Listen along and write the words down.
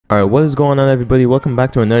Alright, what is going on, everybody? Welcome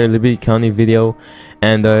back to another Liberty County video.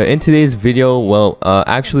 And in today's video,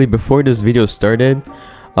 actually before this video started,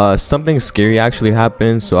 something scary actually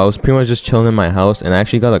happened. So I was pretty much just chilling in my house and I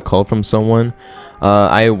actually got a call from someone.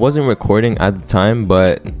 I wasn't recording at the time,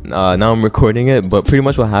 but now I'm recording it. But pretty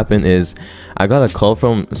much what happened is I got a call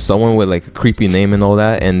from someone with like a creepy name and all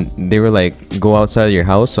that, and they were like, go outside of your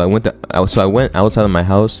house. So I went outside of my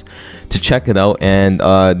house to check it out, and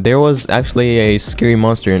there was actually a scary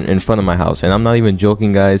monster in front of my house, and I'm not even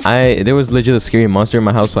joking, guys. There was legit a scary monster in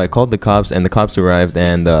my house. So I called the cops, and the cops arrived,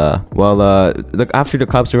 and after the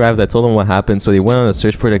cops arrived, I told them what happened. So they went on a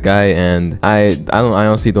search for the guy, and I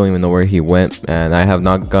honestly don't even know where he went, and I have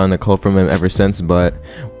not gotten a call from him ever since. But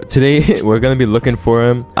today we're gonna be looking for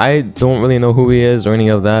him. I don't really know who he is or any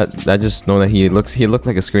of that. I just know that he looked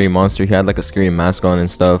like a scary monster. He had like a scary mask on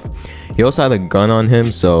and stuff. He also had a gun on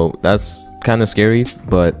him, so that's kind of scary.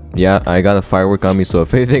 But yeah, I got a firework on me, so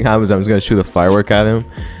if anything happens, I'm just gonna shoot a firework at him.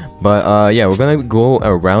 But yeah, we're gonna go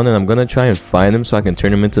around and I'm gonna try and find him so I can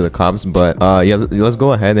turn him into the cops. But yeah, let's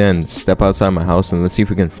go ahead and step outside my house and let's see if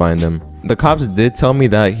we can find him. The cops did tell me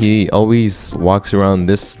that he always walks around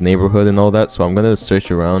this neighborhood and all that, so I'm gonna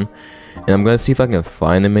search around and I'm gonna see if I can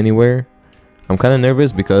find him anywhere. I'm kind of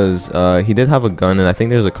nervous because he did have a gun, and I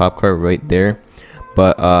think there's a cop car right there.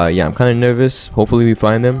 But yeah, I'm kind of nervous. Hopefully we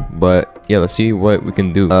find him. But yeah, let's see what we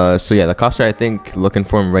can do. So yeah, the cops are, I think, looking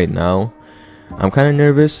for him right now. I'm kind of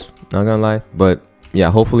nervous, not gonna lie, but yeah,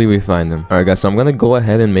 hopefully we find him. Alright guys, so I'm gonna go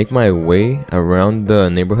ahead and make my way around the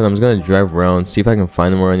neighborhood. I'm just gonna drive around, see if I can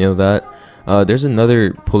find him or any of that. There's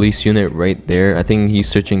another police unit right there. I think he's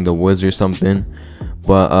searching the woods or something.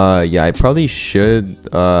 But yeah, I probably should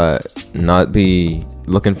not be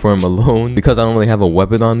looking for him alone because I don't really have a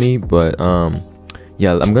weapon on me. But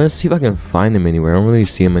yeah, I'm gonna see if I can find him anywhere. I don't really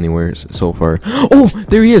see him anywhere so far. Oh,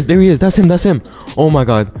 there he is, that's him. Oh my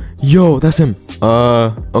god, yo, that's him.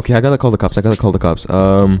 Okay, I gotta call the cops.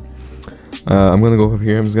 I'm gonna go over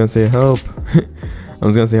here. I'm just gonna say help. I'm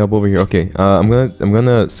just gonna say help over here. Okay, I'm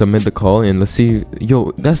gonna submit the call and let's see.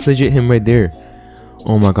 Yo, that's legit him right there.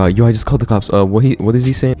 Oh my god, yo, I just called the cops. What is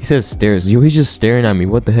he saying? He says stairs. Yo, he's just staring at me.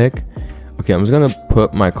 What the heck? Okay, I'm just gonna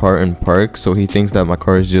put my car in park so he thinks that my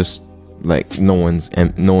car is just like no one's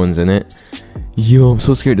in it. Yo, I'm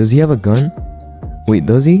so scared. Does he have a gun? Wait,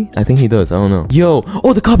 does he? I think he does. I don't know. Yo,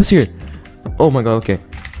 oh, the cop is here. Oh my god. Okay,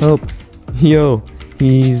 help. Yo,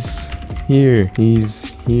 he's here.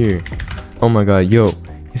 Oh my god, yo,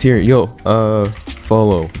 he's here. Yo,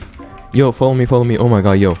 follow. Yo, follow me. Oh my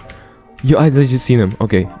god, yo, I legit seen him.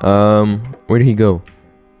 Okay, where did he go?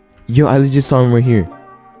 Yo, I legit saw him right here.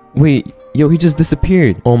 Wait, yo, he just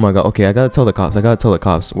disappeared. Oh my god. Okay, I gotta tell the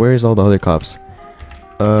cops. Where's all the other cops?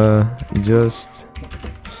 Just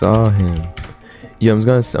saw him. Yo,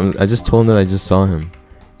 I just told him that I just saw him.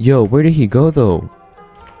 Yo, where did he go though?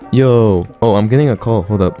 Yo, oh, I'm getting a call.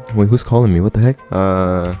 Hold up. Wait, who's calling me? What the heck?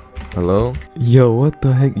 Hello? Yo, what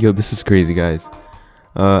the heck? Yo, this is crazy, guys.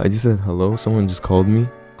 I just said hello. Someone just called me.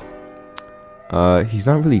 He's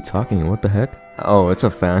not really talking. What the heck? Oh, it's a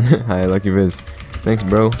fan. Hi, Lucky Viz. Thanks,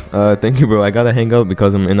 bro. Thank you, bro. I gotta hang up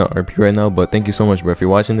because I'm in the RP right now, but thank you so much, bro. If you're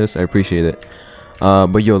watching this, I appreciate it.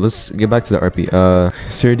 But yo, let's get back to the RP.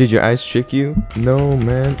 Sir, did your eyes trick you? No,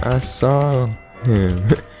 man, I saw him.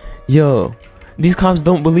 Yo, these cops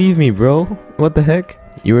don't believe me, bro. What the heck?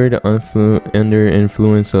 You were under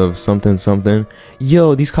influence of something.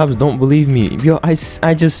 Yo, these cops don't believe me. Yo,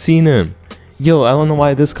 I just seen him. Yo, I don't know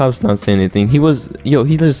why this cop's not saying anything.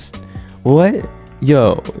 What?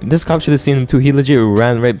 Yo, this cop should have seen him too. He legit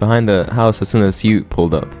ran right behind the house as soon as he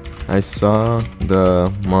pulled up. I saw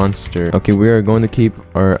the monster. Okay, we are going to keep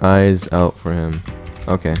our eyes out for him.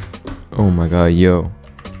 Okay. Oh my god, yo.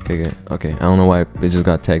 Okay. I don't know why it just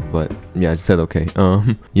got tagged, but yeah, I said okay.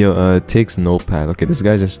 Yo, takes notepad. Okay, this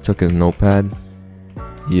guy just took his notepad.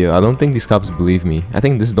 Yeah, I don't think these cops believe me. I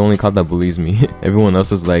think this is the only cop that believes me. Everyone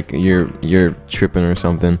else is like, you're tripping or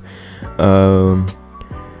something.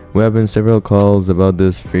 We have been several calls about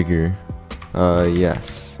this figure.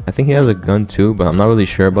 Yes. I think he has a gun too, but I'm not really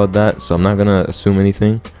sure about that, so I'm not gonna assume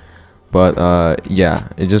anything. But yeah,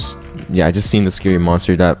 I just seen the scary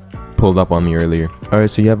monster that pulled up on me earlier. Alright,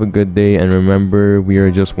 so you have a good day, and remember, we are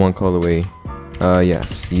just one call away.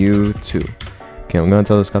 Yes, you too. Okay, I'm gonna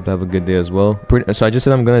tell this cop to have a good day as well. So I just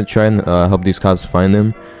said I'm gonna try and help these cops find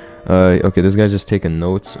him. Okay, this guy's just taking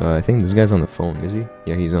notes. I think this guy's on the phone, is he?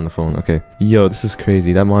 Yeah, he's on the phone. Okay. Yo, this is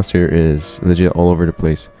crazy. That monster is legit all over the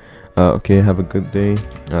place. Okay, have a good day.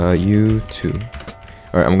 You too.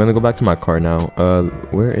 Alright, I'm gonna go back to my car now.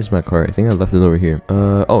 Where is my car? I think I left it over here.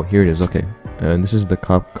 Oh, here it is. Okay. And this is the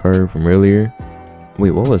cop car from earlier.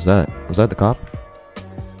 Wait, what was that? Was that the cop?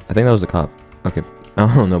 I think that was a cop. Okay,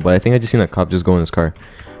 I don't know, but I think I just seen a cop just go in his car.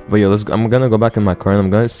 But yo, I'm gonna go back in my car and I'm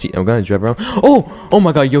gonna drive around. Oh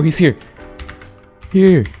my god, yo, he's here.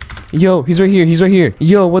 Here. Yo, he's right here. He's right here.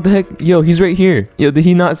 Yo, what the heck? Yo, he's right here. Yo, did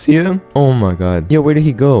he not see him? Oh my god. Yo, where did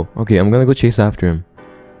he go? Okay, I'm gonna go chase after him.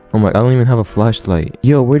 Oh my, I don't even have a flashlight.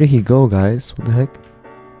 Yo, where did he go, guys? What the heck?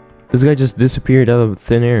 This guy just disappeared out of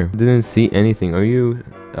thin air. Didn't see anything. Are you,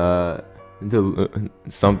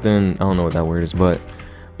 something? I don't know what that word is, but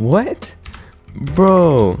what?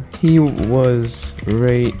 Bro, he was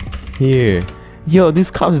right here. Yo, this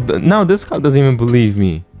cop doesn't even believe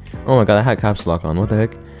me. Oh my god, I had caps lock on. What the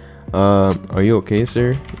heck? Are you okay,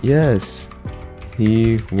 sir? Yes.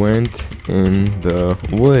 He went in the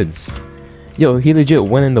woods. Yo, he legit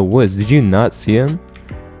went in the woods. Did you not see him?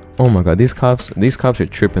 Oh my god, these cops are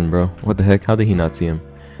tripping, bro. What the heck? How did he not see him?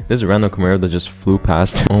 There's a random Camaro that just flew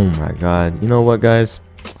past. Oh my god. You know what, guys?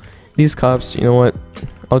 These cops, you know what?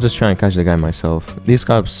 I'll just try and catch the guy myself. These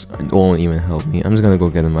cops won't even help me. I'm just gonna go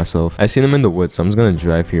get him myself. I seen him in the woods, so I'm just gonna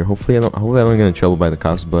drive here. Hopefully I don't get in trouble by the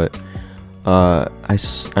cops, but I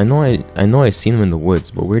know I seen him in the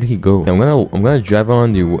woods, but where did he go? I'm gonna drive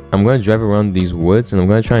around these woods and I'm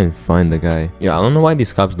gonna try and find the guy. Yeah, I don't know why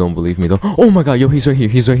these cops don't believe me though. Oh my god, yo, he's right here.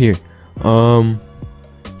 He's right here.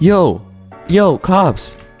 Yo,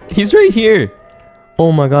 cops. He's right here.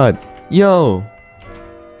 Oh my god. Yo,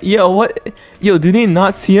 what? Yo, did they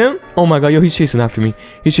not see him? Oh my god, yo, he's chasing after me.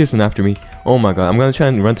 He's chasing after me. Oh my god, I'm gonna try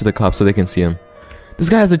and run to the cops so they can see him. This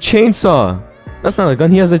guy has a chainsaw. That's not a gun,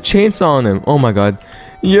 he has a chainsaw on him. Oh my god.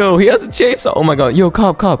 Yo, he has a chainsaw. Oh my god. Yo,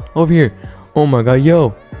 cop, over here. Oh my god,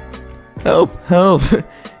 yo. Help.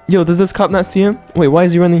 Yo, does this cop not see him? Wait, why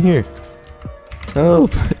is he running here?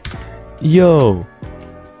 Help. Yo.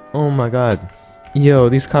 Oh my god. Yo,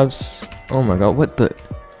 these cops. Oh my god, what the...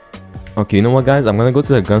 Okay, you know what, guys? I'm gonna go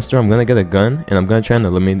to the gun store. I'm gonna get a gun and I'm gonna try and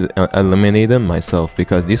eliminate them myself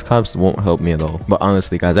because these cops won't help me at all. But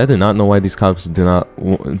honestly, guys, I do not know why these cops do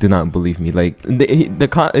not believe me. Like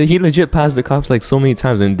he legit passed the cops like so many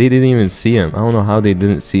times and they didn't even see him. I don't know how they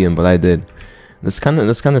didn't see him, but I did. That's kind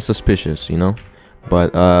of suspicious, you know.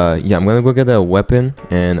 But yeah, I'm gonna go get a weapon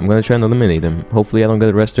and I'm gonna try and eliminate him. Hopefully, I don't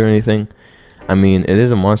get arrested or anything. I mean, it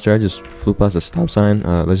is a monster. I just flew past a stop sign.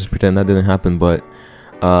 Let's just pretend that didn't happen. But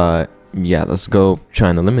yeah, let's go try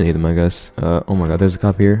and eliminate him, I guess. Oh my god, there's a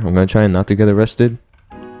cop here. I'm gonna try not to get arrested.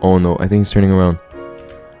 Oh no, I think he's turning around.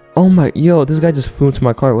 Oh my, yo, this guy just flew into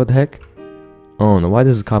my car. What the heck? Oh no, why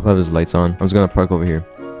does this cop have his lights on? I'm just gonna park over here.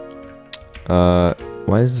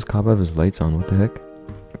 Why does this cop have his lights on? What the heck?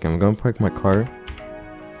 Okay, I'm gonna park my car.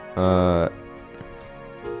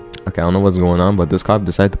 Okay, I don't know what's going on, but this cop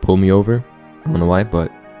decided to pull me over. I don't know why,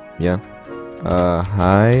 but yeah.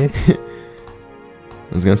 Hi.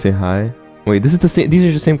 I was gonna say hi. Wait, this is the same. These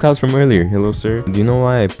are the same cops from earlier. Hello, sir. Do you know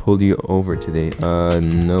why I pulled you over today?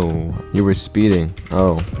 No. You were speeding.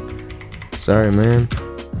 Oh. Sorry, man.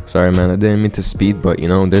 Sorry, man. I didn't mean to speed, but you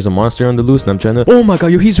know, there's a monster on the loose, and I'm trying to. Oh my god,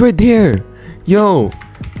 yo, he's right there. Yo,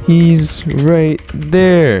 he's right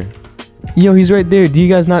there. Yo, he's right there. Do you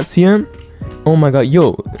guys not see him? Oh my god,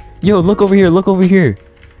 yo, look over here. Look over here.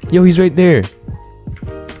 Yo, he's right there.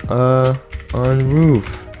 On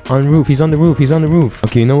roof. On roof, he's on the roof, he's on the roof.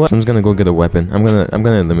 Okay, you know what? So I'm just gonna go get a weapon. I'm gonna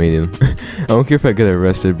eliminate him. I don't care if I get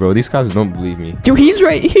arrested, bro. These cops don't believe me. Yo, he's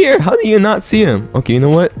right here. How do you not see him? Okay, you know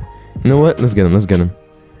what? Let's get him.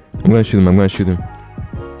 I'm gonna shoot him.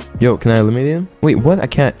 Yo, can I eliminate him? Wait, what? I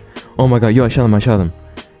can't. Oh my god, yo, I shot him.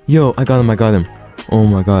 Yo, I got him. Oh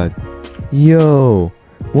my god. Yo,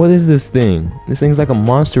 what is this thing? This thing's like a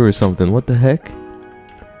monster or something. What the heck?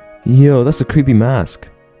 Yo, that's a creepy mask.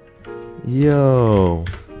 Yo.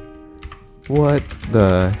 What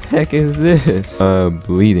the heck is this?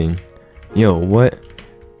 Bleeding. Yo, what?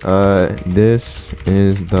 This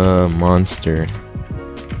is the monster.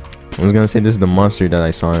 I was gonna say this is the monster that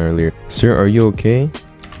I saw earlier. Sir, are you okay?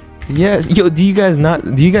 Yes. Yo, do you guys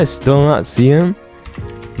still not see him?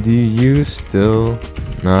 Do you still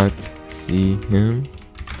not see him?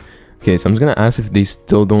 Okay, so I'm just gonna ask if they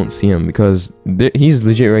still don't see him because he's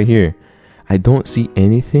legit right here. I don't see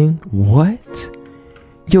anything. What?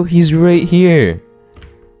 Yo, he's right here.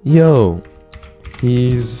 Yo,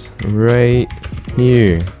 he's right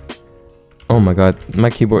here. Oh my god, my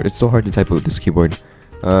keyboard, it's so hard to type with this keyboard.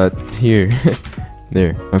 Here.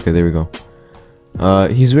 There. Okay, there we go.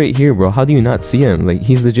 He's right here, bro. How do you not see him? Like,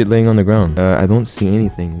 he's legit laying on the ground. I don't see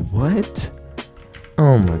anything. What?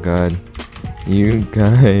 Oh my god. You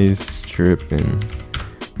guys tripping.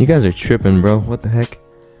 You guys are tripping, bro. What the heck?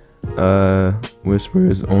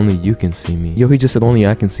 Whispers, only you can see me. Yo, he just said only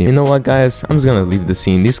I can see him. You know what, guys? I'm just gonna leave the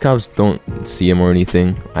scene. These cops don't see him or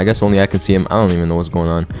anything. I guess only I can see him. I don't even know what's going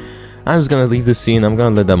on. I'm just gonna leave the scene. I'm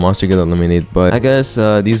gonna let that monster get eliminated. But I guess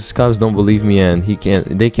these cops don't believe me, and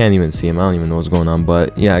they can't even see him. I don't even know what's going on.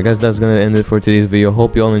 But yeah, I guess that's gonna end it for today's video.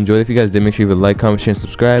 Hope you all enjoyed. If you guys did, make sure you leave a like, comment, share, and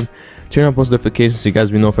subscribe. Turn on post notifications so you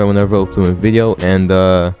guys will know if I whenever I upload a video. And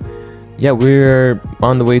yeah, we're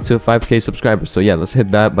on the way to 5K subscribers. So yeah, let's hit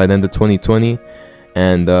that by the end of 2020.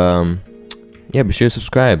 And yeah, be sure to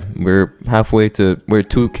subscribe. We're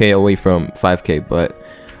 2K away from 5K. But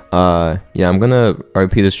yeah, I'm gonna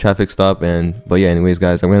repeat this traffic stop. But yeah, anyways,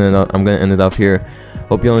 guys, I'm gonna end it off here.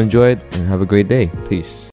 Hope you all enjoyed and have a great day. Peace.